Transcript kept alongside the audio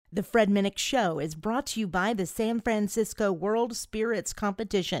The Fred Minnick Show is brought to you by the San Francisco World Spirits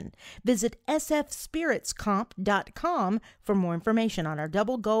Competition. Visit sfspiritscomp.com for more information on our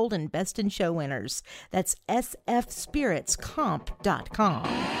Double Gold and Best in Show winners. That's sfspiritscomp.com.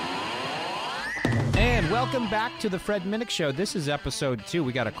 And welcome back to the Fred Minnick Show. This is episode 2.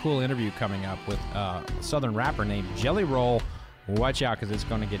 We got a cool interview coming up with a southern rapper named Jelly Roll. Watch out, because it's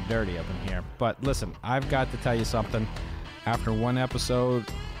going to get dirty up in here. But listen, I've got to tell you something. After one episode,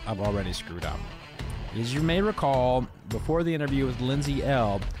 I've already screwed up. As you may recall, before the interview with Lindsay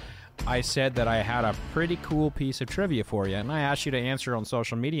L., I said that I had a pretty cool piece of trivia for you, and I asked you to answer on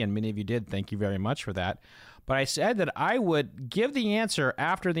social media, and many of you did. Thank you very much for that. But I said that I would give the answer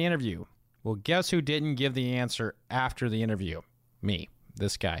after the interview. Well, guess who didn't give the answer after the interview? Me,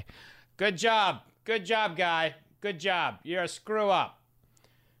 this guy. Good job. Good job, guy. Good job. You're a screw-up.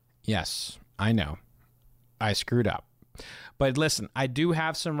 Yes, I know. I screwed up. But listen, I do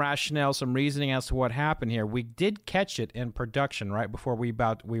have some rationale, some reasoning as to what happened here. We did catch it in production right before we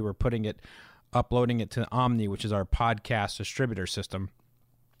were uploading it to Omni, which is our podcast distributor system.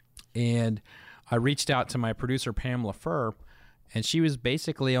 And I reached out to my producer, Pamela Furr, and she was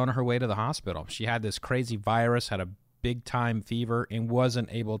basically on her way to the hospital. She had this crazy virus, had a big-time fever, and wasn't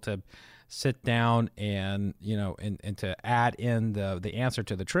able to sit down and to add in the answer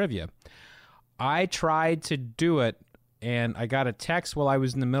to the trivia. I tried to do it, and I got a text while I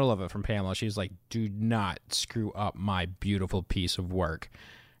was in the middle of it from Pamela. She was like, "Do not screw up my beautiful piece of work."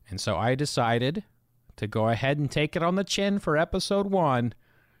 And so I decided to go ahead and take it on the chin for episode 1.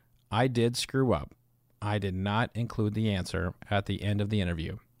 I did screw up. I did not include the answer at the end of the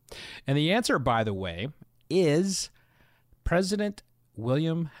interview. And the answer, by the way, is President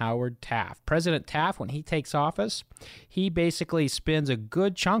William Howard Taft. President Taft, when he takes office, he basically spends a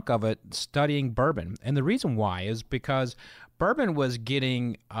good chunk of it studying bourbon. And the reason why is because bourbon was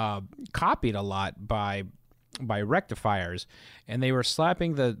getting copied a lot by rectifiers, and they were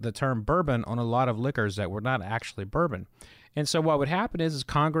slapping the term bourbon on a lot of liquors that were not actually bourbon. And so what would happen is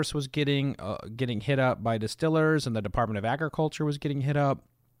Congress was getting hit up by distillers, and the Department of Agriculture was getting hit up,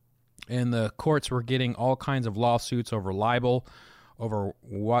 and the courts were getting all kinds of lawsuits over libel, over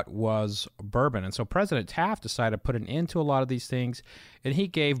what was bourbon. And so President Taft decided to put an end to a lot of these things, and he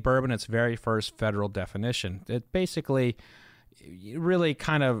gave bourbon its very first federal definition. It basically really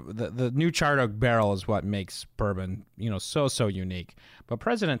kind of, the new charred oak barrel is what makes bourbon, so unique. But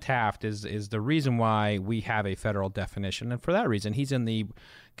President Taft is the reason why we have a federal definition, and for that reason, he's in the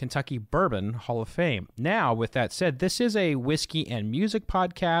Kentucky Bourbon Hall of Fame. Now, with that said, this is a whiskey and music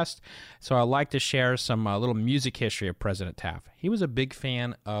podcast, so I'd like to share some little music history of President Taft. He was a big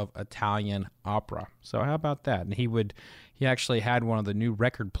fan of Italian opera, so how about that? And he actually had one of the new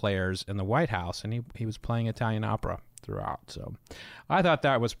record players in the White House, and he was playing Italian opera throughout. So I thought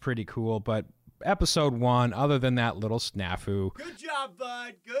that was pretty cool. But episode 1, other than that little snafu. Good job,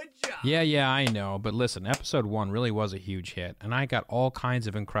 bud. Good job. Yeah, I know. But listen, episode 1 really was a huge hit, and I got all kinds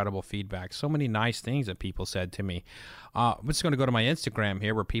of incredible feedback. So many nice things that people said to me. I'm just going to go to my Instagram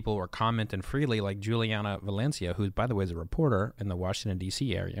here, where people were commenting freely, like Juliana Valencia, who, by the way, is a reporter in the Washington,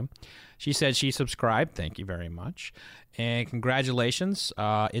 D.C. area. She said she subscribed. Thank you very much. And congratulations.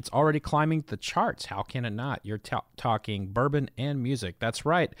 It's already climbing the charts. How can it not? You're talking bourbon and music. That's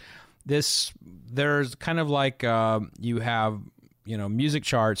right. There's kind of like you have, music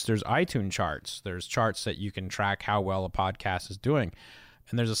charts. There's iTunes charts. There's charts that you can track how well a podcast is doing.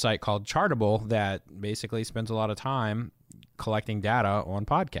 And there's a site called Chartable that basically spends a lot of time collecting data on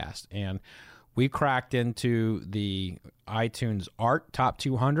podcasts. And we cracked into the iTunes Art Top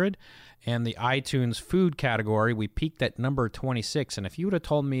 200 and the iTunes Food category. We peaked at number 26. And if you would have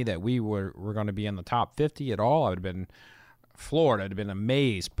told me that we were going to be in the top 50 at all, I would have been floored. I'd have been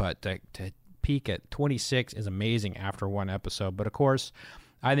amazed. But to peak at 26 is amazing after one episode. But of course,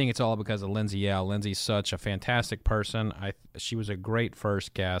 I think it's all because of Lindsay L. Lindsay's such a fantastic person. She was a great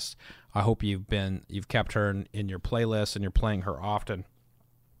first guest. I hope you've kept her in your playlist and you're playing her often.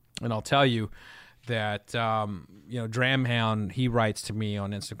 And I'll tell you that Dramhound, he writes to me on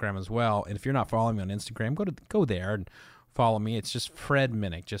Instagram as well. And if you're not following me on Instagram, go there and follow me. It's just Fred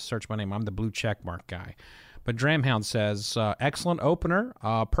Minnick. Just search my name. I'm the blue checkmark guy. But Dramhound says, excellent opener,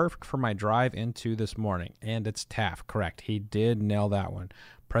 perfect for my drive into this morning. And it's Taft, correct. He did nail that one.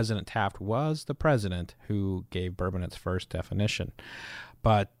 President Taft was the president who gave bourbon its first definition.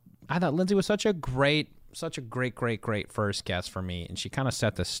 But I thought Lindsay was such a great first guest for me, and she kind of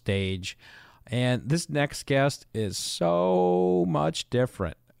set the stage. And this next guest is so much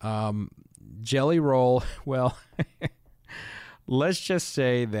different. Jelly Roll, well, let's just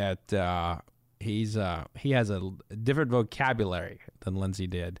say that he has a different vocabulary than Lindsay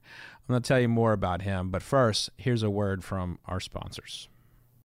did. I'm going to tell you more about him, but first, here's a word from our sponsors.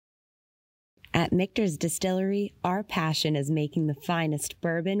 At Michter's Distillery, our passion is making the finest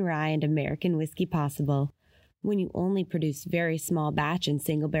bourbon, rye, and American whiskey possible. When you only produce very small batch and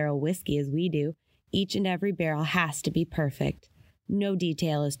single barrel whiskey as we do, each and every barrel has to be perfect. No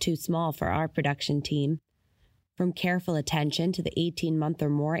detail is too small for our production team. From careful attention to the 18-month or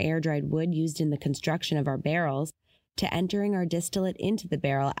more air-dried wood used in the construction of our barrels, to entering our distillate into the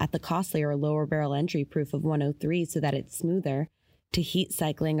barrel at the costlier lower barrel entry proof of 103 so that it's smoother, to heat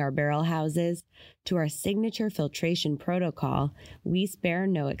cycling our barrel houses, to our signature filtration protocol, we spare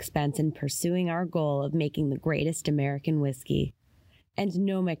no expense in pursuing our goal of making the greatest American whiskey. And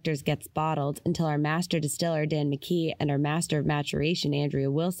no Michter's gets bottled until our master distiller, Dan McKee, and our master of maturation,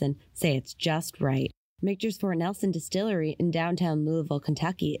 Andrea Wilson, say it's just right. Michter's Fort Nelson Distillery in downtown Louisville,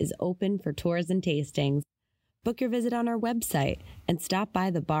 Kentucky is open for tours and tastings. Book your visit on our website and stop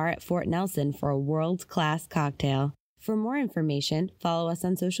by the bar at Fort Nelson for a world-class cocktail. For more information, follow us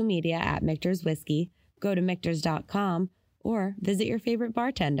on social media at Michter's Whiskey, go to Michters.com, or visit your favorite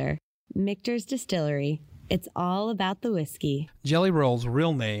bartender. Michter's Distillery. It's all about the whiskey. Jelly Roll's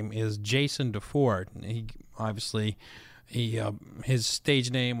real name is Jason DeFord. His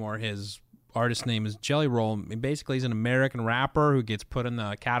stage name or his artist name is Jelly Roll. Basically, he's an American rapper who gets put in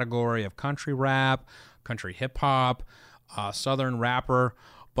the category of country rap, country hip-hop, southern rapper.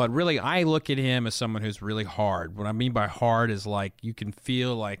 But really, I look at him as someone who's really hard. What I mean by hard is like you can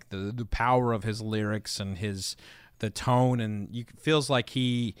feel like the power of his lyrics and the tone, and it feels like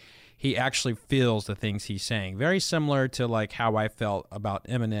he actually feels the things he's saying. Very similar to like how I felt about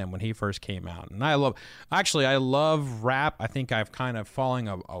Eminem when he first came out. And I love rap. I think I've kind of fallen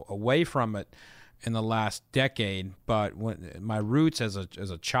away from it in the last decade. But when my roots as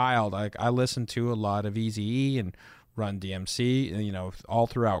a child, I listened to a lot of Eazy-E and Run DMC, all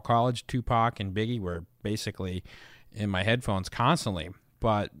throughout college. Tupac and Biggie were basically in my headphones constantly.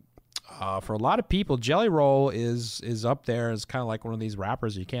 But for a lot of people, Jelly Roll is up there as kind of like one of these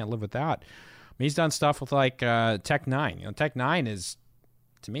rappers you can't live without. I mean, he's done stuff with like Tech Nine. Tech Nine is,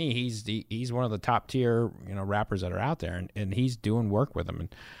 to me, he's one of the top tier rappers that are out there, and he's doing work with them.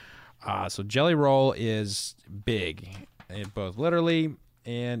 And so Jelly Roll is big, both literally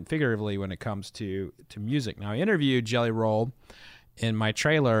and figuratively when it comes to music. Now, I interviewed Jelly Roll in my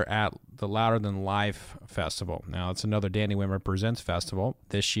trailer at the Louder Than Life Festival. Now, it's another Danny Wimmer Presents festival.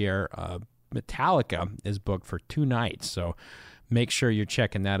 This year, Metallica is booked for 2 nights, so make sure you're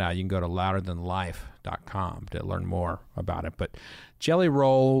checking that out. You can go to louderthanlife.com to learn more about it. But Jelly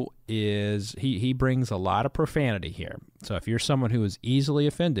Roll he brings a lot of profanity here. So if you're someone who is easily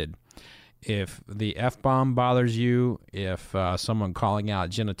offended, if the F-bomb bothers you, if someone calling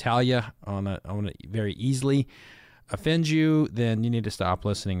out genitalia on it very easily offends you, then you need to stop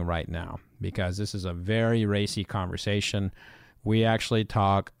listening right now, because this is a very racy conversation. We actually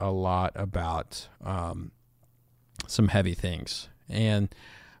talk a lot about some heavy things. And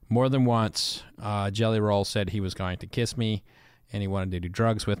more than once, Jelly Roll said he was going to kiss me and he wanted to do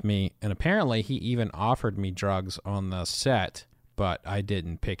drugs with me. And apparently he even offered me drugs on the set, but I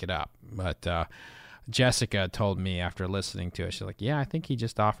didn't pick it up. But Jessica told me after listening to it, she's like, yeah, I think he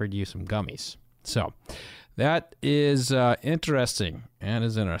just offered you some gummies. So that is interesting.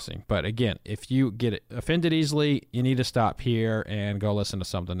 But again, if you get offended easily, you need to stop here and go listen to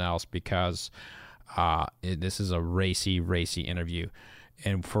something else, because this is a racy interview.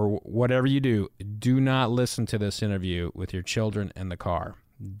 And for whatever you do not listen to this interview with your children in the car.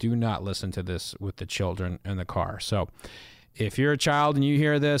 Do not listen to this with the children in the car. So if you're a child and you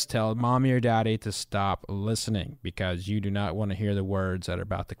hear this, tell mommy or daddy to stop listening, because you do not want to hear the words that are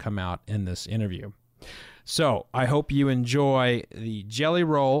about to come out in this interview. So I hope you enjoy the Jelly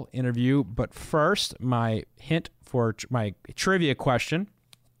Roll interview. But first, my hint for my trivia question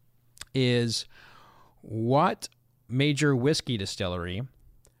is, what major whiskey distillery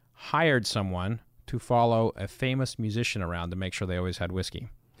hired someone to follow a famous musician around to make sure they always had whiskey?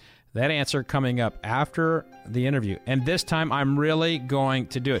 That answer coming up after the interview. And this time, I'm really going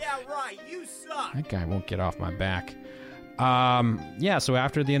to do it. Yeah, right. You suck. That guy won't get off my back. So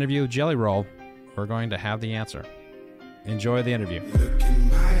after the interview, Jelly Roll, we're going to have the answer. Enjoy the interview. Look in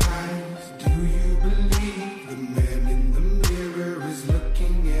my eyes. Do you believe the man in the mirror is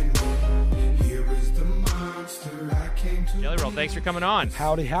looking at me? Here is the monster I came to. Jelly Roll, thanks for coming on.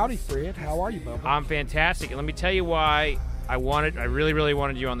 Howdy, Fred. How are you, Bubba? I'm fantastic. And let me tell you why I really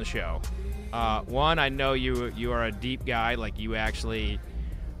wanted you on the show. One, I know you are a deep guy. Like, you're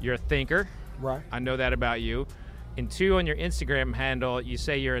a thinker. Right. I know that about you. and 2, on your Instagram handle, you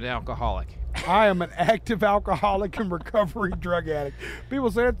say you're an alcoholic. I am an active alcoholic and recovery drug addict. People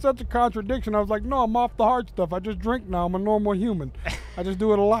say it's such a contradiction. I was like, no, I'm off the hard stuff. I just drink now. I'm a normal human. I just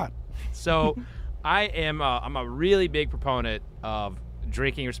do it a lot. So I'm a really big proponent of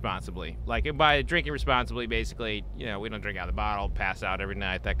drinking responsibly. Like, by drinking responsibly, basically, we don't drink out of the bottle, pass out every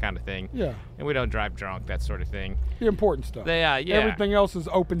night, that kind of thing. Yeah. And we don't drive drunk, that sort of thing. The important stuff. Yeah. Everything else is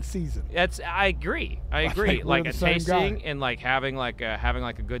open season. I agree. think Like we're a the same tasting guy. and like having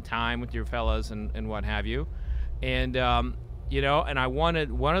a good time with your fellas and what have you. And and I wanted,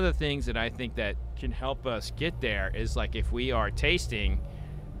 one of the things that I think that can help us get there is like if we are tasting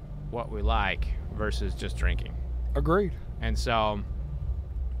what we like versus just drinking. Agreed. And so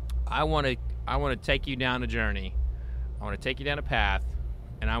I want to take you down a journey. I want to take you down a path,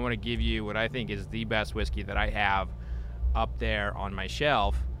 and I want to give you what I think is the best whiskey that I have up there on my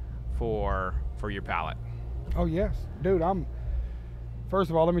shelf for your palate. Oh, yes. Dude, first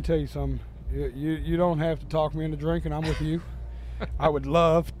of all, let me tell you something. You don't have to talk me into drinking. I'm with you. I would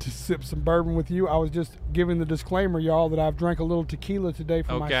love to sip some bourbon with you. I was just giving the disclaimer, y'all, that I've drank a little tequila today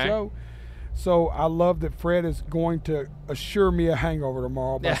for my show. So I love that Fred is going to assure me a hangover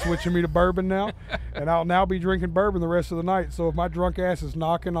tomorrow by switching me to bourbon now. And I'll now be drinking bourbon the rest of the night. So if my drunk ass is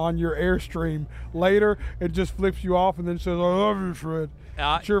knocking on your Airstream later, it just flips you off and then says, I love you, Fred.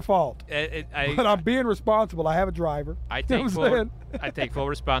 It's your fault. But I'm being responsible. I have a driver. I take full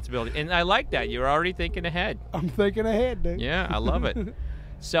responsibility. And I like that. You're already thinking ahead. I'm thinking ahead, dude. Yeah, I love it.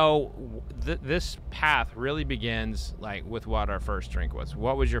 So this path really begins like with what our first drink was.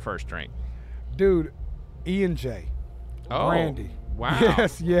 What was your first drink? Dude, E&J. Oh, brandy. Wow.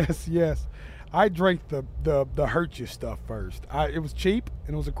 Yes. I drank the hurt you stuff first. It was cheap,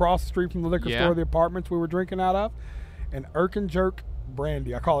 and it was across the street from the liquor store of the apartments we were drinking out of. And Erkin Jerk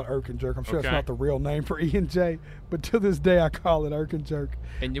brandy. I call it Erkin Jerk. I'm sure it's not the real name for E&J, but to this day I call it Erkin Jerk.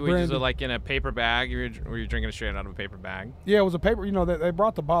 And you were just like in a paper bag? Were you drinking it straight out of a paper bag? Yeah, it was a paper. They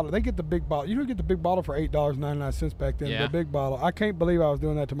brought the bottle. They get the big bottle. You don't get the big bottle for $8.99 back then. Yeah. The big bottle. I can't believe I was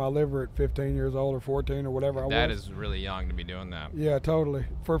doing that to my liver at 15 years old or 14 or whatever I was. That is really young to be doing that. Yeah, totally.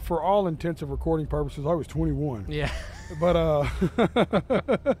 For all intensive recording purposes, I was 21. Yeah. But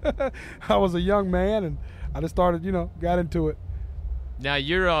I was a young man, and I just started, got into it. Now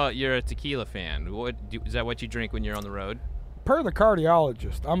you're a tequila fan. Is that what you drink when you're on the road? Per the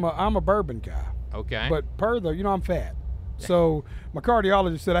cardiologist, I'm a bourbon guy. Okay. But per the, I'm fat. So my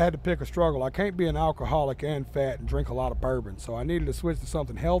cardiologist said I had to pick a struggle. I can't be an alcoholic and fat and drink a lot of bourbon. So I needed to switch to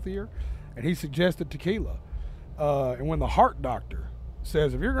something healthier, and he suggested tequila. And when the heart doctor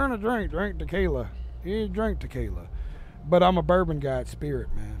says, if you're going to drink tequila, you drink tequila. But I'm a bourbon guy at Spirit,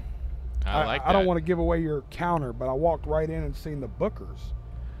 man. I like that. I don't want to give away your counter, but I walked right in and seen the Bookers.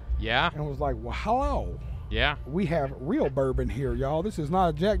 Yeah. And was like, well, hello. Yeah. We have real bourbon here, y'all. This is not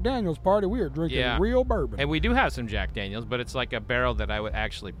a Jack Daniels party. We are drinking real bourbon. And we do have some Jack Daniels, but it's like a barrel that I would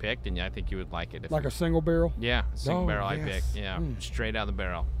actually pick, and I think you would like it. Like a single barrel? Yeah, a single barrel yes. I picked. Yeah, straight out of the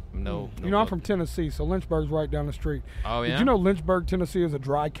barrel. No. I'm from Tennessee, so Lynchburg's right down the street. Oh, yeah? Did you know Lynchburg, Tennessee is a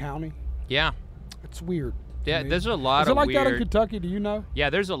dry county? Yeah. It's weird. Yeah, there's a lot of weird. Is it like weird... that in Kentucky? Do you know? Yeah,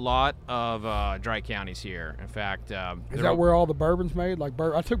 there's a lot of dry counties here. In fact, is that where all the bourbon's made? Like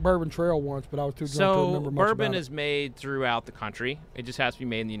I took Bourbon Trail once, but I was too drunk to remember much about it. So bourbon is made throughout the country. It just has to be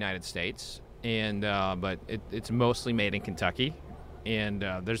made in the United States, and but it's mostly made in Kentucky. And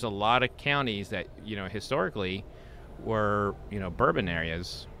there's a lot of counties that historically were bourbon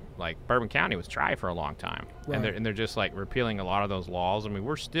areas. Like Bourbon County was dry for a long time, right. and they're just like repealing a lot of those laws. I mean,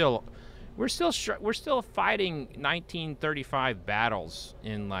 we're still fighting 1935 battles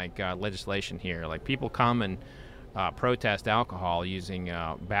in legislation here. Like people come and protest alcohol using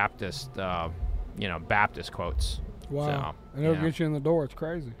Baptist quotes. Wow, so, and it'll get you in the door. It's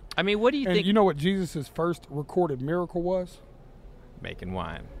crazy. I mean, what do you think? You know what Jesus' first recorded miracle was? Making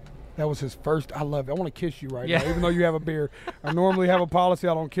wine. That was his first. I love it. I want to kiss you right now, even though you have a beard. I normally have a policy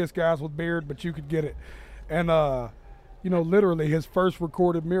I don't kiss guys with beard, but you could get it. And literally his first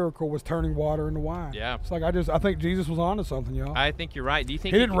recorded miracle was turning water into wine. Yeah. It's like I think Jesus was onto something, y'all. I think you're right. Do you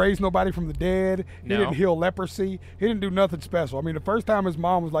think he didn't raise nobody from the dead? No. He didn't heal leprosy. He didn't do nothing special. I mean, the first time his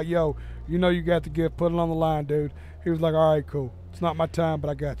mom was like, yo, you got the gift, put it on the line, dude. He was like, all right, cool. It's not my time, but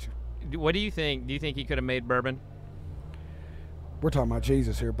I got you. What do you think? Do you think he could have made bourbon? We're talking about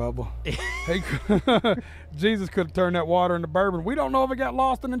Jesus here, Bubba. Jesus could have turned that water into bourbon. We don't know if it got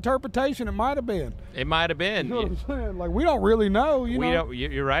lost in interpretation. It might have been. It might have been. You know what I'm saying? Like, we don't really know.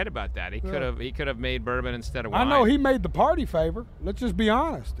 You're right about that. He could have made bourbon instead of wine. I know he made the party favor. Let's just be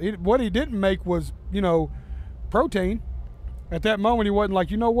honest. What he didn't make was, protein. At that moment, he wasn't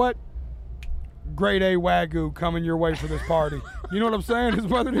like, you know what? grade A Wagyu coming your way for this party. You know what I'm saying? His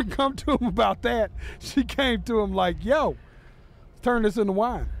mother didn't come to him about that. She came to him like, yo, turn this into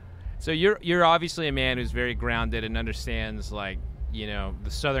wine. So you're obviously a man who's very grounded and understands, like, you know,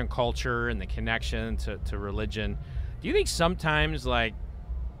 the Southern culture and the connection to religion. Do you think sometimes, like,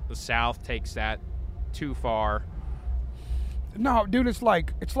 the South takes that too far? No, dude, it's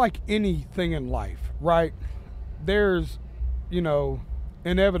like anything in life, right? There's, you know,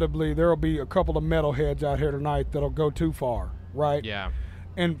 inevitably there'll be a couple of metalheads out here tonight that'll go too far, right? Yeah.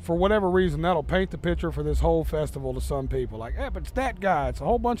 And for whatever reason, that'll paint the picture for this whole festival to some people. Like, but it's that guy. It's a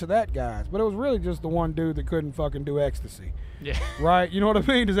whole bunch of that guys. But it was really just the one dude that couldn't fucking do ecstasy. Yeah. Right? You know what I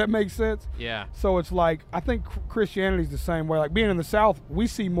mean? Does that make sense? Yeah. So it's like, I think Christianity's the same way. Like, being in the South, we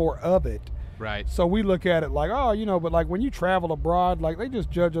see more of it. Right. So we look at it like, oh, you know, but like when you travel abroad, like they just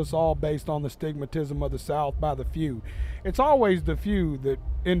judge us all based on the stigmatism of the South by the few. It's always the few that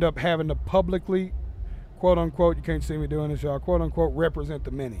end up having to publicly, quote unquote, you can't see me doing this, y'all, quote unquote, represent the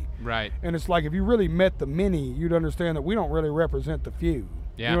many. Right. And it's like, if you really met the many, you'd understand that we don't really represent the few.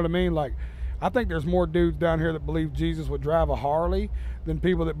 Yeah. You know what I mean? Like, I think there's more dudes down here that believe Jesus would drive a Harley than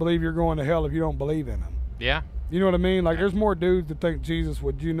people that believe you're going to hell if you don't believe in him. Yeah. You know what I mean? Like, there's more dudes that think Jesus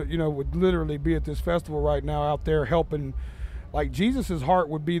would, you know, would literally be at this festival right now out there helping. Like, Jesus's heart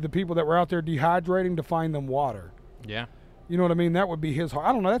would be the people that were out there dehydrating to find them water. Yeah. You know what I mean? That would be his heart.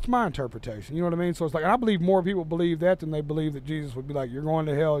 I don't know. That's my interpretation. You know what I mean? So it's like, and I believe more people believe that than they believe that Jesus would be like, you're going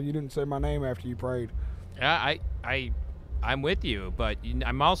to hell. You didn't say my name after you prayed. Yeah, I'm with you, but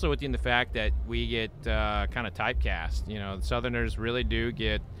I'm also with you in the fact that we get kind of typecast. You know, the Southerners really do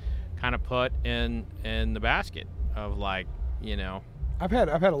get kind of put in the basket of, like, you know. I've had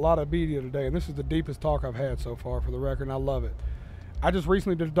a lot of media today, and this is the deepest talk I've had so far, for the record, and I love it. I just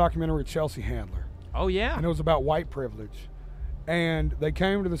recently did a documentary with Chelsea Handler. Oh, yeah. And it was about white privilege. And they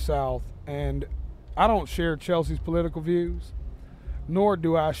came to the South, and I don't share Chelsea's political views, nor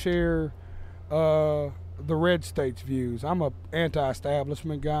do I share the red state's views. I'm a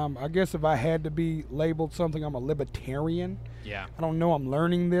anti-establishment guy. I guess if I had to be labeled something, I'm a libertarian. Yeah. I don't know I'm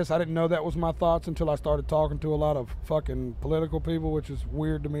learning this. I didn't know that was my thoughts until I started talking to a lot of fucking political people, which is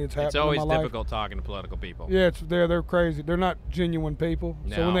weird to me. It's happening It's always in my difficult talking to political people. Yeah, they're crazy. They're not genuine people.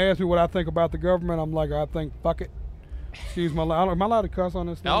 No. So when they ask me what I think about the government, I'm like, I think fuck it. Excuse my language. Am I allowed to cuss on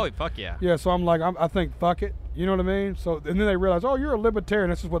this thing? Oh, fuck yeah. Yeah, so I'm like, I think fuck it. You know what I mean? So, and then they realize, oh, you're a libertarian.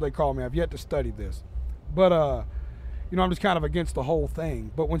 This is what they call me. I've yet to study this. But, you know, I'm just kind of against the whole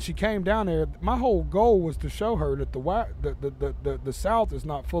thing. But when she came down there, my whole goal was to show her that the South is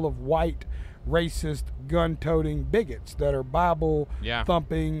not full of white, racist, gun-toting bigots that are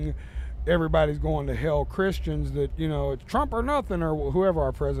Bible-thumping, everybody's going to hell Christians that, you know, it's Trump or nothing, or whoever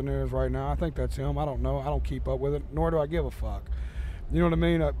our president is right now. I think that's him. I don't know. I don't keep up with it, nor do I give a fuck. You know what I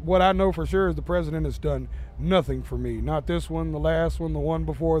mean? What I know for sure is the president has done nothing for me. Not this one, the last one, the one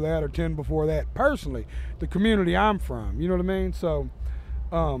before that, or 10 before that. Personally, the community I'm from. You know what I mean? So,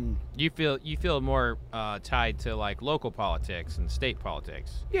 you feel more tied to, like, local politics and state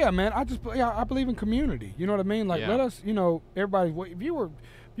politics. Yeah, man. I believe in community. You know what I mean? Like, let us, you know, everybody.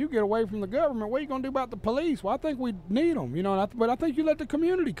 If you get away from the government, what are you going to do about the police? Well, I think we need them, you know, but I think you let the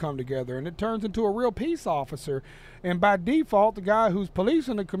community come together, and it turns into a real peace officer. And by default, the guy who's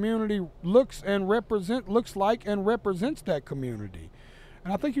policing the community looks like and represents that community.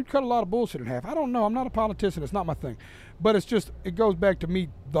 And I think you'd cut a lot of bullshit in half. I don't know. I'm not a politician. It's not my thing. But it's just, it goes back to me.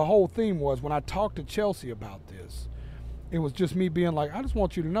 The whole theme was when I talked to Chelsea about this, it was just me being like, I just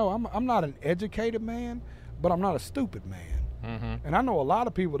want you to know I'm not an educated man, but I'm not a stupid man. Mm-hmm. And I know a lot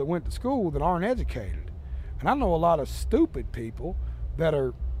of people that went to school that aren't educated. And I know a lot of stupid people that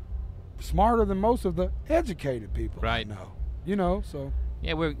are smarter than most of the educated people I know. You know, so.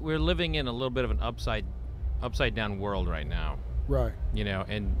 Yeah, we're living in a little bit of an upside down world right now. Right. You know,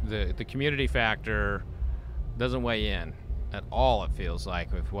 and the community factor doesn't weigh in at all, it feels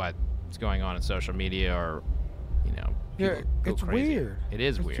like, with what's going on in social media, or, you know, yeah, it's crazy. Weird. It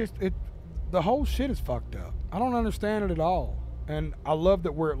is weird. The whole shit is fucked up. I don't understand it at all. And I love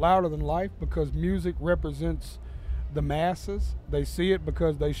that we're louder than life, because music represents the masses. They see it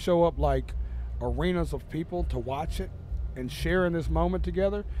because they show up like arenas of people to watch it and share in this moment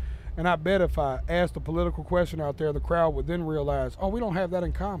together. And I bet if I asked a political question out there, the crowd would then realize, oh, we don't have that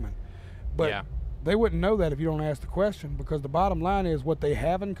in common. But they wouldn't know that if you don't ask the question, because the bottom line is what they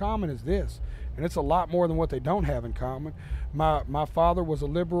have in common is this. And it's a lot more than what they don't have in common. My father was a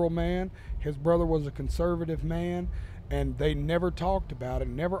liberal man. His brother was a conservative man. And they never talked about it,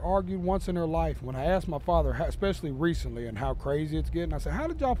 never argued once in their life. When I asked my father, especially recently, and how crazy it's getting, I said, how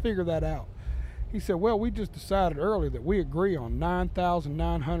did y'all figure that out? He said, well, we just decided earlier that we agree on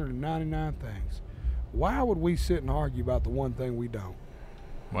 9,999 things. Why would we sit and argue about the one thing we don't?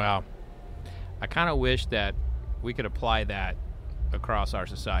 Wow. I kind of wish that we could apply that across our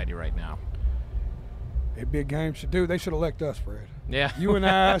society right now. It'd be a game. They should elect us, Fred. Yeah. You and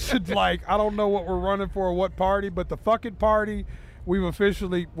I should, I don't know what we're running for or what party, but the fucking party,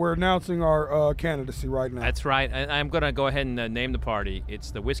 we're announcing our candidacy right now. That's right. I'm going to go ahead and name the party.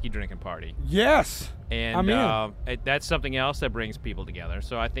 It's the whiskey drinking party. Yes. And I'm in. That's something else that brings people together.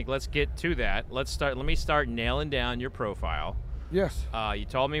 So I think let's get to that. Let me start nailing down your profile. Yes. You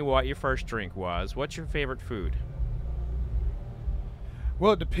told me what your first drink was. What's your favorite food?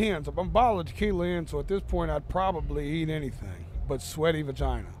 Well, it depends. I'm a bottle of tequila in, so at this point I'd probably eat anything but sweaty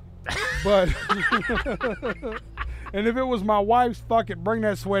vagina. But and if it was my wife's, fuck it, bring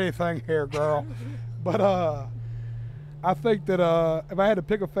that sweaty thing here, girl. But I think that if I had to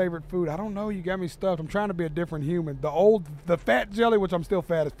pick a favorite food, I don't know, you got me stuffed. I'm trying to be a different human. The fat jelly, which I'm still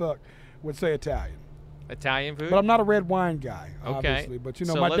fat as fuck, would say Italian. Italian food? But I'm not a red wine guy, Okay. obviously. But,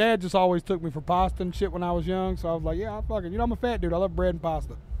 So my dad just always took me for pasta and shit when I was young. So I was like, yeah, I'm fucking, I'm a fat dude. I love bread and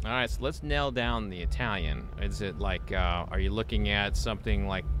pasta. All right, so let's nail down the Italian. Is it are you looking at something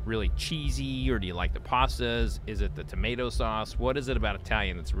like really cheesy, or do you like the pastas? Is it the tomato sauce? What is it about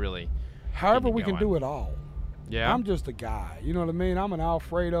Italian that's really However getting we you can going? do it all. Yeah? I'm just a guy. You know what I mean? I'm an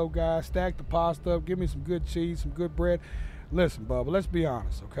Alfredo guy. Stack the pasta up. Give me some good cheese, some good bread. Listen, Bubba, let's be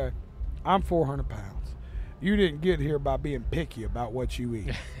honest, okay? I'm 400 pounds. You didn't get here by being picky about what you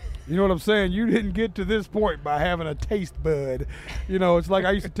eat. You know what I'm saying? You didn't get to this point by having a taste bud. It's like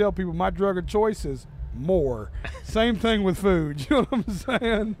I used to tell people, my drug of choice is more. Same thing with food. You know what I'm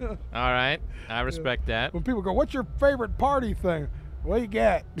saying? All right, I respect that. When people go, what's your favorite party thing? What you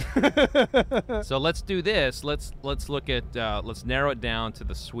got? So let's do this. Let's look at let's narrow it down to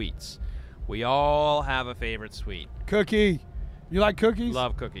the sweets. We all have a favorite sweet. Cookie. You like cookies?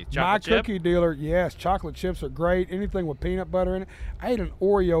 Love cookies. My Chocolate chip? cookie dealer, yes. Chocolate chips are great. Anything with peanut butter in it. I ate an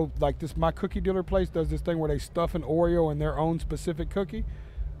Oreo like this. My cookie dealer place does this thing where they stuff an Oreo in their own specific cookie.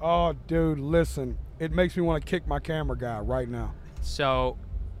 Oh, dude, listen. It makes me want to kick my camera guy right now. So,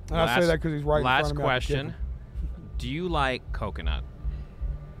 And I say that because he's right in front last of me. question. Do you like coconut?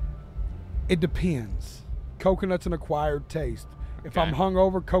 It depends. Coconut's an acquired taste. If Okay. I'm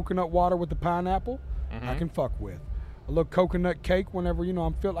hungover, coconut water with the pineapple, I can fuck with. A little coconut cake whenever,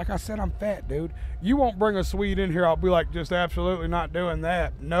 I'm like I said, I'm fat, dude. You won't bring a sweet in here, I'll be like, just absolutely not doing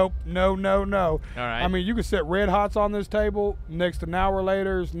that. Nope, no. All right. I mean, you can set Red Hots on this table next to Now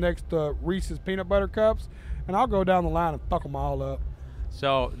Relators, next to Reese's Peanut Butter Cups, and I'll go down the line and fuck them all up.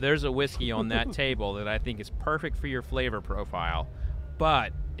 So there's a whiskey on that table that I think is perfect for your flavor profile,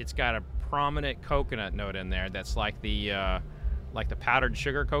 but it's got a prominent coconut note in there that's like the powdered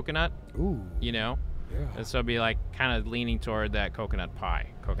sugar coconut. Ooh. Yeah. And so it'd be kind of leaning toward that coconut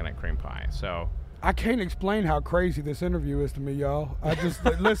cream pie. So I can't explain how crazy this interview is to me, y'all. I just,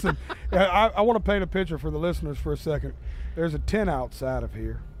 listen, I want to paint a picture for the listeners for a second. There's a tent outside of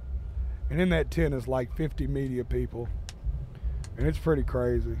here, and in that tent is like 50 media people, and it's pretty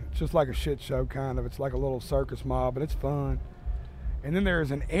crazy. It's just like a shit show, kind of. It's like a little circus mob, but it's fun. And then there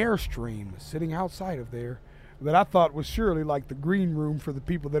is an Airstream sitting outside of there that I thought was surely like the green room for the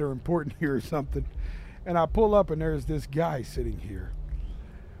people that are important here or something. And I pull up, and there's this guy sitting here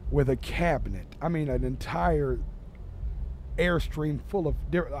with a cabinet. I mean, an entire Airstream full of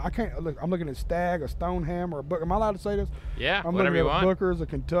different. I'm looking at Stag, a Stonehammer, a Booker. Am I allowed to say this? yeah, I'm whatever looking you at want. a Booker's, a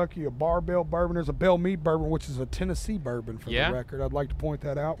Kentucky, a Barbell bourbon. There's a Bell Mead bourbon, which is a Tennessee bourbon for Yeah. the record. I'd like to point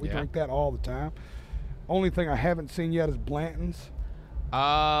that out. We Yeah. drink that all the time. Only thing I haven't seen yet is Blanton's.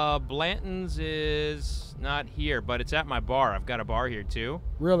 Blanton's is not here, but it's at my bar. I've got a bar here too.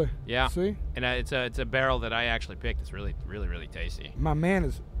 Really? Yeah. See? And it's a barrel that I actually picked. It's really, really, really tasty. My man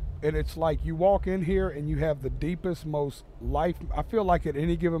is, and it's like you walk in here and you have the deepest, most life. I feel like at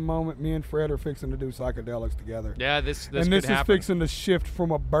any given moment, me and Fred are fixing to do psychedelics together. Yeah, this And could this is happen. fixing to shift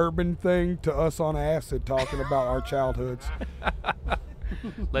from a bourbon thing to us on acid talking about our childhoods.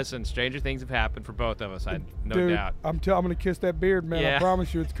 Listen, stranger things have happened for both of us. No Dude, doubt. I'm gonna kiss that beard, man. Yeah. I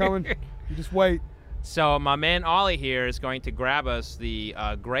promise you, it's coming. You just wait. So my man Ollie here is going to grab us the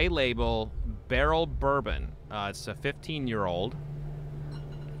Gray Label Barrel Bourbon. It's a 15-year-old.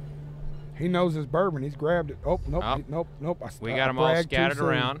 He knows his bourbon. He's grabbed it. Oh, nope, Oh. nope. We I got them all bragged too scattered soon.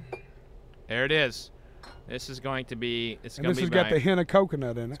 around. There it is. This is going to be. It's And going this to has be. got the hint of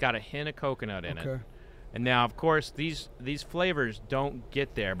coconut in It's it. got a hint of coconut in it. Okay. And now, of course, these flavors don't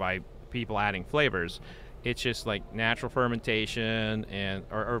get there by people adding flavors. It's just like natural fermentation and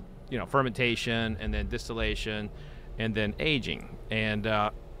or fermentation and then distillation and then aging. And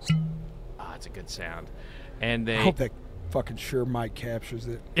it's a good sound. And I hope that fucking Shure mic captures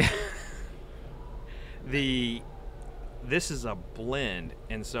it. This is a blend,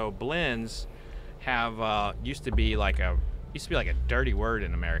 and so blends have used to be like a dirty word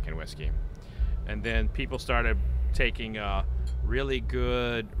in American whiskey, and then people started taking really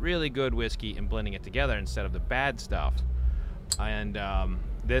good whiskey and blending it together instead of the bad stuff. And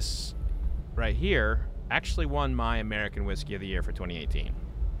this right here actually won my American Whiskey of the Year for 2018.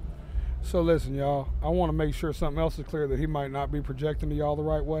 So listen, y'all, I want to make sure something else is clear that he might not be projecting to y'all the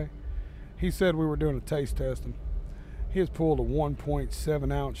right way. He said we were doing a taste testing. He has pulled a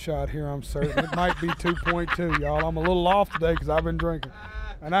 1.7 ounce shot here, I'm certain. It might be 2.2, y'all. I'm a little off today because I've been drinking.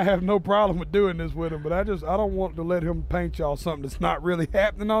 And I have no problem with doing this with him, but I don't want to let him paint y'all something that's not really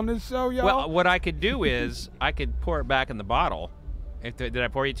happening on this show, y'all. Well, what I could do is I could pour it back in the bottle. Did I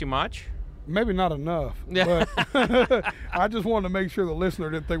pour you too much? Maybe not enough, but I just wanted to make sure the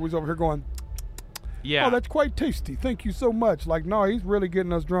listener didn't think we was over here going, yeah. Oh, that's quite tasty. Thank you so much. Like, no, he's really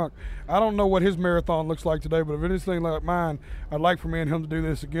getting us drunk. I don't know what his marathon looks like today, but if anything like mine, I'd like for me and him to do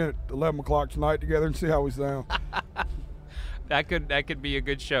this again at 11 o'clock tonight together and see how we sound. That could be a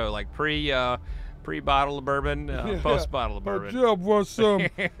good show, like pre-bottle of bourbon, post-bottle of bourbon. Jeb was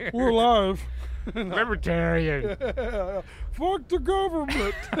we're live. Libertarian. Fuck the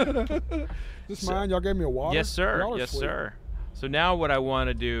government. This mine, y'all gave me a water? Yes, sir. Y'all are Yes, sweet. sir. So now what I want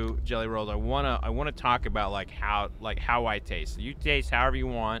to do, Jelly Rolls, I want to talk about how I taste. You taste however you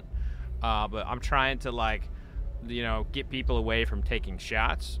want, but I'm trying to get people away from taking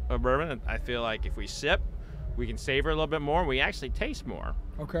shots of bourbon. And I feel like if we sip, we can savor a little bit more, and we actually taste more.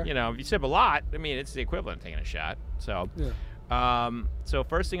 Okay. If you sip a lot, I mean, it's the equivalent of taking a shot. So, yeah. So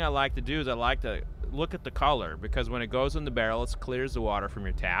first thing I like to do is I like to look at the color, because when it goes in the barrel, it clears the water from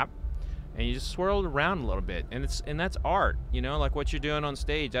your tap, and you just swirl it around a little bit, and that's art. Like what you're doing on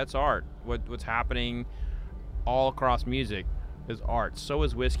stage, that's art. What's happening all across music is art. So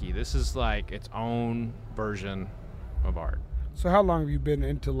is whiskey. This is like its own version of art. So how long have you been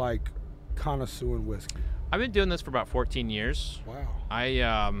into connoisseuring whiskey? I've been doing this for about 14 years.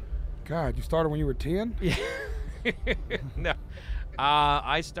 Wow. God, you started when you were 10? Yeah. No.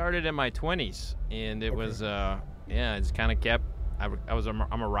 I started in my 20s, and it was it's kind of kept.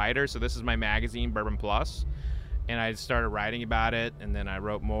 I'm a writer, so this is my magazine, Bourbon Plus, and I started writing about it, and then I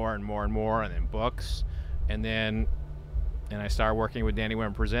wrote more and more and more, and then books, and I started working with Danny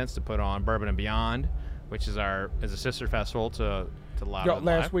Women Presents to put on Bourbon and Beyond, which is a sister festival to Loud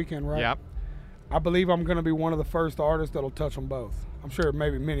last weekend, right? Yep. I believe I'm going to be one of the first artists that'll touch them both. I'm sure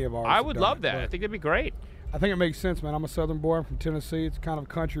maybe many of ours. I would love that. I think that'd be great. I think it makes sense, man. I'm a Southern boy. I'm from Tennessee. It's kind of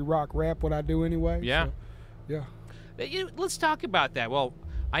country rock rap what I do anyway. Yeah. So, yeah. Let's talk about that. Well,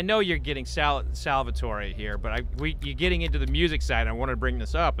 I know you're getting salvatory here, but you're getting into the music side. And I wanted to bring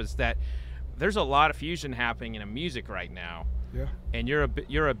this up is that there's a lot of fusion happening in music right now. Yeah. And you're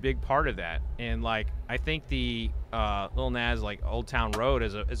a big part of that. And I think the Lil Nas Old Town Road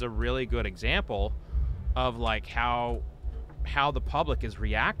is a really good example of how the public is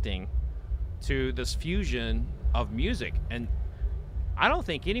reacting to this fusion of music. And I don't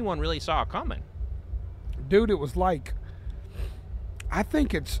think anyone really saw it coming. Dude, it was I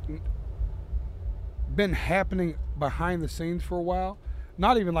think it's been happening behind the scenes for a while.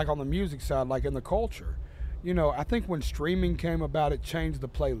 Not even on the music side, in the culture. I think when streaming came about, it changed the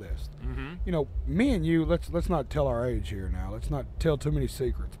playlist. Mm-hmm. Me and you, let's not tell our age here now. Let's not tell too many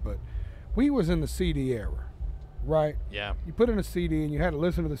secrets, but we was in the CD era, right? Yeah. You put in a CD and you had to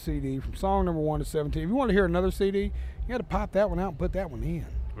listen to the CD from song number 1 to 17. If you wanted to hear another CD, you had to pop that one out and put that one in.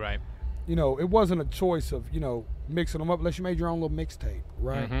 Right. It wasn't a choice of, mixing them up unless you made your own little mixtape,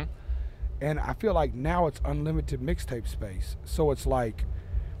 right? Mm-hmm. And I feel like now it's unlimited mixtape space. So it's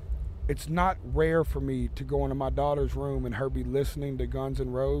it's not rare for me to go into my daughter's room and her be listening to Guns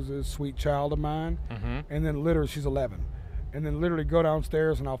N' Roses, Sweet Child of Mine, mm-hmm. and then literally, she's 11, and then literally go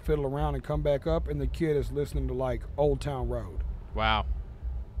downstairs and I'll fiddle around and come back up and the kid is listening to Old Town Road. Wow.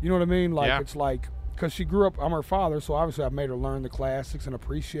 You know what I mean? Yeah. It's because she grew up, I'm her father, so obviously I've made her learn the classics and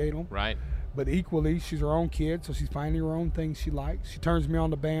appreciate them. Right. But equally, she's her own kid, so she's finding her own things she likes. She turns me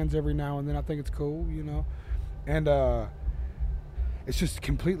on to bands every now and then. I think it's cool, And it's just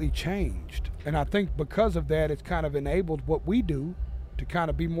completely changed. And I think because of that, it's kind of enabled what we do to kind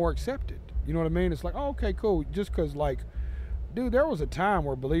of be more accepted. You know what I mean? It's oh, okay, cool. Just because, dude, there was a time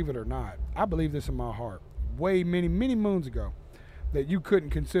where, believe it or not, I believe this in my heart, way many, many moons ago, that you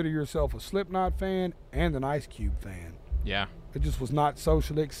couldn't consider yourself a Slipknot fan and an Ice Cube fan. Yeah. It just was not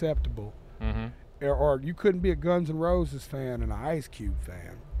socially acceptable. Mm-hmm. Or you couldn't be a Guns N' Roses fan and an Ice Cube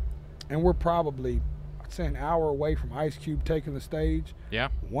fan. And we're probably, I'd I'd say an hour away from Ice Cube taking the stage. Yeah.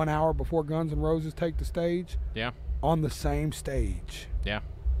 1 hour before Guns N' Roses take the stage. Yeah. On the same stage. Yeah.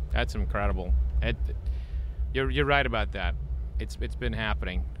 That's incredible. You're right about that. It's been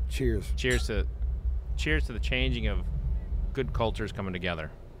happening. Cheers. Cheers to the changing of good cultures coming together.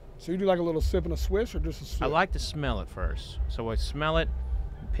 So you do like a little sip and a swish, or just a sip? I like to smell it first. So I smell it,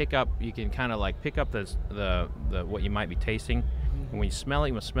 you can kind of like pick up the what you might be tasting. And when you smell it,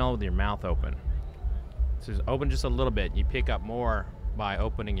 you must smell it with your mouth open. So just open just a little bit. You pick up more by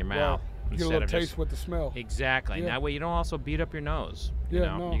opening your mouth. You get a little taste with the smell. Exactly. Yeah. And that way you don't also beat up your nose. You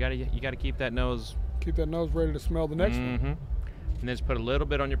know? no. You gotta keep that nose. Keep that nose ready to smell the next one. And then just put a little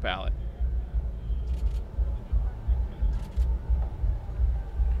bit on your palate.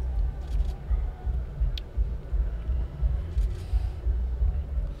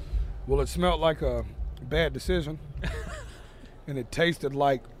 Well, it smelled like a bad decision, and it tasted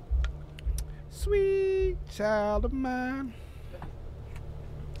like sweet child of mine.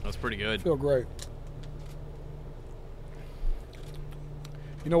 That's pretty good. Feel great.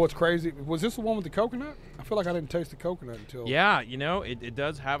 You know what's crazy? Was this the one with the coconut? I feel like I didn't taste the coconut until. Yeah, you know, it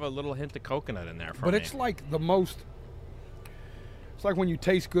does have a little hint of coconut in there for me. But it's like the most. It's like when you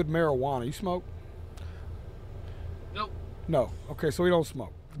taste good marijuana. You smoke? Nope. No. Okay, so we don't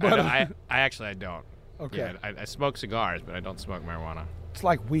smoke. But I actually don't. Okay. Yeah, I smoke cigars, but I don't smoke marijuana. It's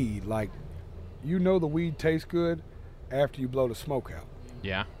like weed. Like, you know the weed tastes good after you blow the smoke out.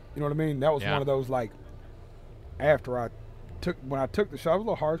 Yeah. You know what I mean? That was Yeah. one of those, like, when I took the shot, it was a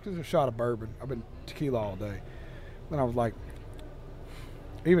little harsh because it's a shot of bourbon. I've been tequila all day. Then I was like,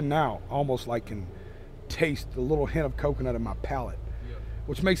 even now, almost like can taste the little hint of coconut in my palate,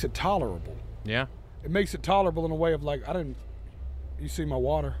 which makes it tolerable. Yeah. It makes it tolerable in a way of like, you see my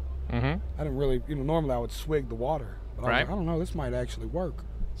water? Mm-hmm. I didn't really, normally I would swig the water. But Right. I don't know, this might actually work.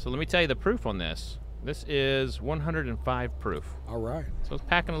 So let me tell you the proof on this. This is 105 proof. All right. So it's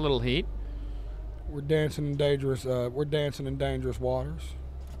packing a little heat. We're dancing in dangerous waters.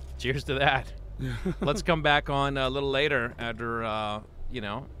 Cheers to that. Let's come back on a little later after,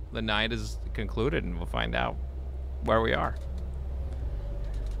 the night is concluded, and we'll find out where we are.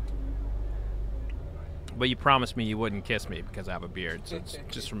 But you promised me you wouldn't kiss me because I have a beard, so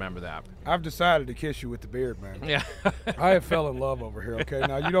just remember that. I've decided to kiss you with the beard, man. Yeah. I have fell in love over here, okay?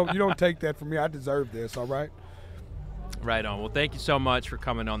 Now, you don't take that from me. I deserve this, all right? Right on. Well, thank you so much for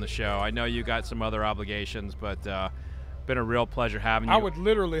coming on the show. I know you got some other obligations, but been a real pleasure having you. I would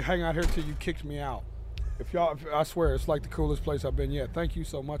literally hang out here till you kicked me out. I swear, it's like the coolest place I've been yet. Thank you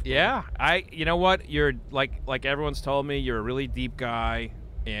so much. Yeah. You know what? You're like everyone's told me, you're a really deep guy,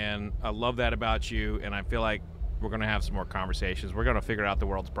 and I love that about you, and I feel like we're going to have some more conversations. We're going to figure out the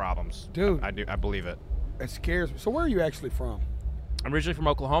world's problems. Dude. I believe it. It scares me. So where are you actually from? I'm originally from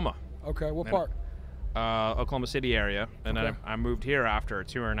Oklahoma. Okay, what part? Oklahoma City area, and Okay. then I moved here after a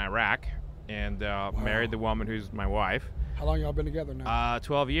tour in Iraq, and married the woman who's my wife. How long y'all been together now?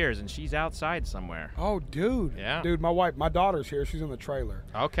 12 years, and she's outside somewhere. Oh, dude. Yeah. Dude, my daughter's here. She's in the trailer.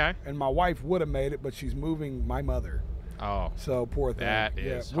 Okay. And my wife would have made it, but she's moving my mother. Oh. So poor thing. That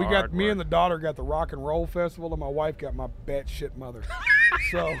is We hard got me work. and the daughter got the rock and roll festival, and my wife got my batshit mother.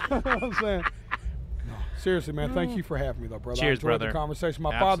 So you know what I'm saying. No, seriously, man. Thank you for having me, though, brother. Cheers, I enjoyed brother. the conversation.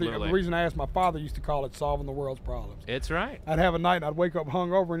 My Absolutely. father. The reason I asked, my father used to call it solving the world's problems. It's right. I'd have a night, and I'd wake up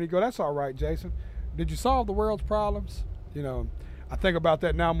hungover, and he'd go, "That's all right, Jason. Did you solve the world's problems?" You know, I think about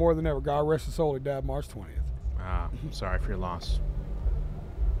that now more than ever. God rest his soul. He died March 20th. I'm sorry for your loss.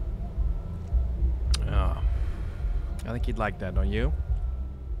 I think you'd like that, don't you?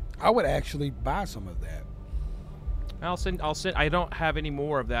 I would actually buy some of that. I'll send. I don't have any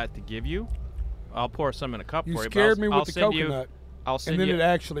more of that to give you. I'll pour some in a cup You for you. scared but me I'll with the send you- coconut, I'll send and then you. it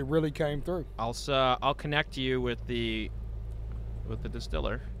actually really came through. I'll connect you with the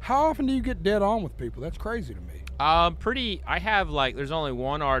distiller. How often do you get dead on with people? That's crazy to me. I have there's only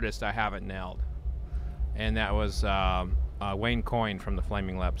one artist I haven't nailed, and that was Wayne Coyne from the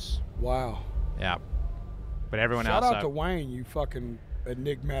Flaming Lips. Wow. Yeah. But everyone Shout else. out to Wayne, you fucking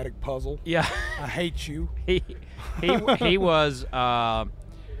enigmatic puzzle. Yeah. I hate you. he was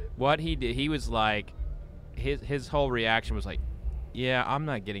what he did. He was like his whole reaction was like, yeah, I'm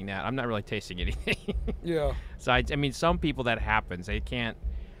not getting that. I'm not really tasting anything. Yeah. So I mean, some people that happens. They can't.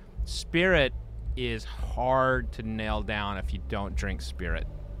 Spirit is hard to nail down if you don't drink spirit.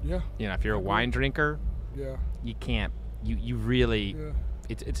 Yeah. You know, if you're a wine drinker, Yeah. you can't. You really. Yeah.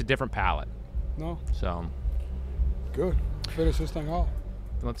 It's a different palate. No. So Good. Finish this thing off.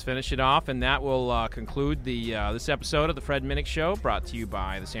 let's finish it off, and that will conclude this episode of the Fred Minnick Show, brought to you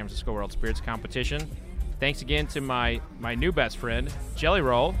by the San Francisco World Spirits Competition. Thanks again to my new best friend, Jelly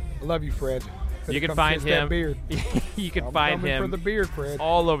Roll. I love you, Fred. You can Come find kiss that him. beard. You can I'm find coming him for the beard, Fred.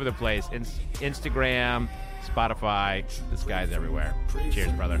 all over the place. Instagram, Spotify. This guy's everywhere.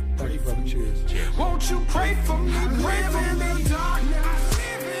 Cheers, brother. Thank you, brother. Cheers. Won't you pray for me? Live in the darkness.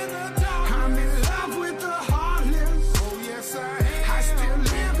 I'm in love with the heartless. Oh yes, I am. I still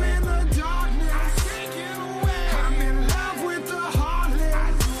live in the darkness. I can't get away. I'm in love with the heartless.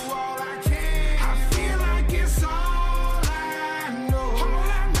 I do all I can. I feel like it's all I know.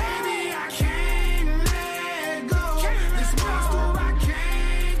 Baby, I can't let go. This monster I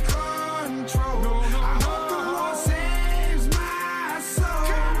can't control. I hope the Lord saves my soul.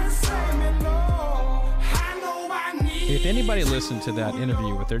 Come and save me, Lord. I know I need. If anybody listened to that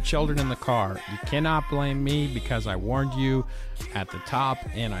interview with their children in the car, you cannot blame me because I warned you at the top,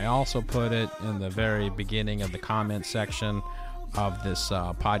 and I also put it in the very beginning of the comment section of this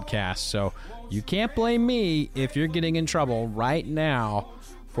podcast. So you can't blame me if you're getting in trouble right now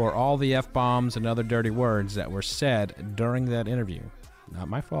for all the F-bombs and other dirty words that were said during that interview. Not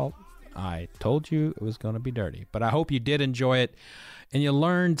my fault. I told you it was going to be dirty, but I hope you did enjoy it and you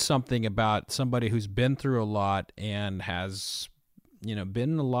learned something about somebody who's been through a lot and has, been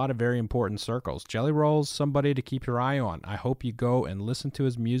in a lot of very important circles. Jelly Roll's somebody to keep your eye on. I hope you go and listen to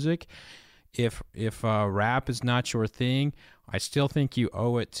his music. If rap is not your thing, I still think you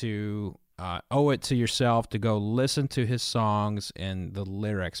owe it to yourself to go listen to his songs and the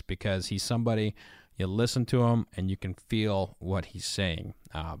lyrics, because he's somebody you listen to him and you can feel what he's saying.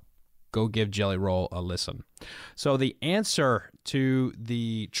 Go give Jelly Roll a listen. So the answer to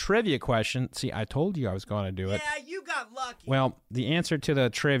the trivia question, see, I told you I was going to do it. Yeah, you got lucky. Well, the answer to the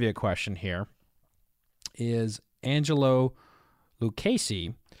trivia question here is Angelo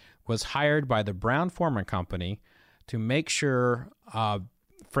Lucchese was hired by the Brown-Forman Company to make sure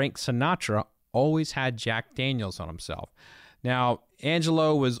Frank Sinatra always had Jack Daniels on himself. Now,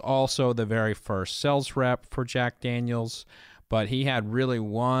 Angelo was also the very first sales rep for Jack Daniels, but he had really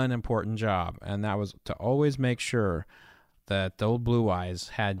one important job, and that was to always make sure that the old Blue Eyes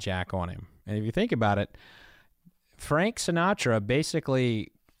had Jack on him. And if you think about it, Frank Sinatra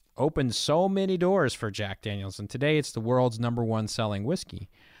basically opened so many doors for Jack Daniels, and today it's the world's #1 selling whiskey.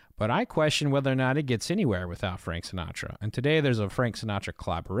 But I question whether or not it gets anywhere without Frank Sinatra. And today there's a Frank Sinatra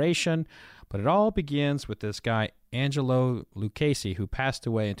collaboration, but it all begins with this guy, Angelo Lucchese, who passed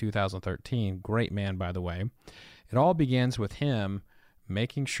away in 2013. Great man, by the way. It all begins with him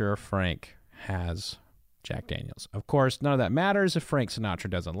making sure Frank has Jack Daniels. Of course, none of that matters if Frank Sinatra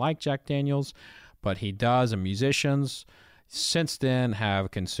doesn't like Jack Daniels, but he does, and musicians since then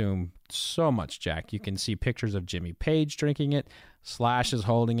have consumed so much Jack. You can see pictures of Jimmy Page drinking it. Slash is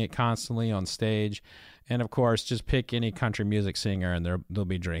holding it constantly on stage. And, of course, just pick any country music singer, and they'll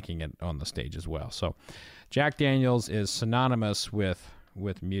be drinking it on the stage as well. So Jack Daniels is synonymous with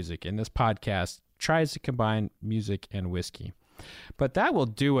music, and this podcast tries to combine music and whiskey. But that will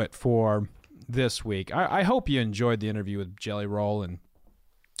do it for this week. I hope you enjoyed the interview with Jelly Roll and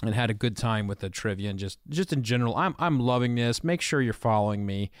had a good time with the trivia and just in general. I'm loving this. Make sure you're following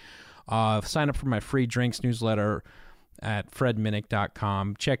me. Sign up for my free drinks newsletter at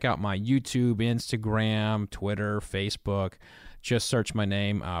fredminnick.com. Check out my YouTube, Instagram, Twitter, Facebook. Just search my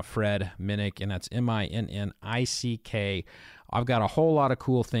name, Fred Minnick, and that's Minnick. I've got a whole lot of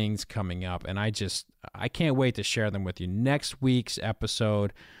cool things coming up, and I can't wait to share them with you. Next week's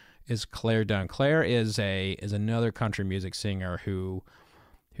episode is Claire Dunn. Claire is another country music singer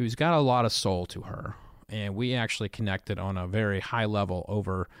who's got a lot of soul to her, and we actually connected on a very high level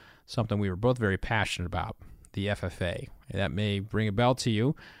over something we were both very passionate about, the FFA. That may ring a bell to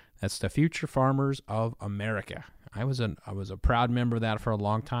you. That's the Future Farmers of America. I was a proud member of that for a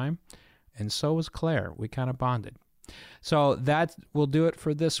long time, and so was Claire. We kind of bonded. So that will do it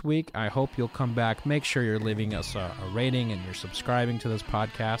for this week. I hope you'll come back. Make sure you're leaving us a rating and you're subscribing to this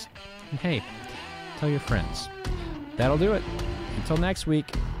podcast. And hey, tell your friends. That'll do it. Until next week,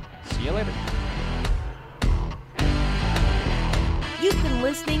 see you later. You've been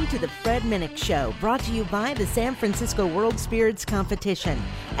listening to The Fred Minnick Show, brought to you by the San Francisco World Spirits Competition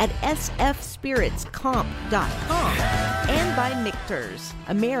at sfspiritscomp.com and by Michter's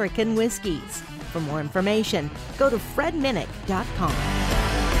American Whiskies. For more information, go to fredminnick.com.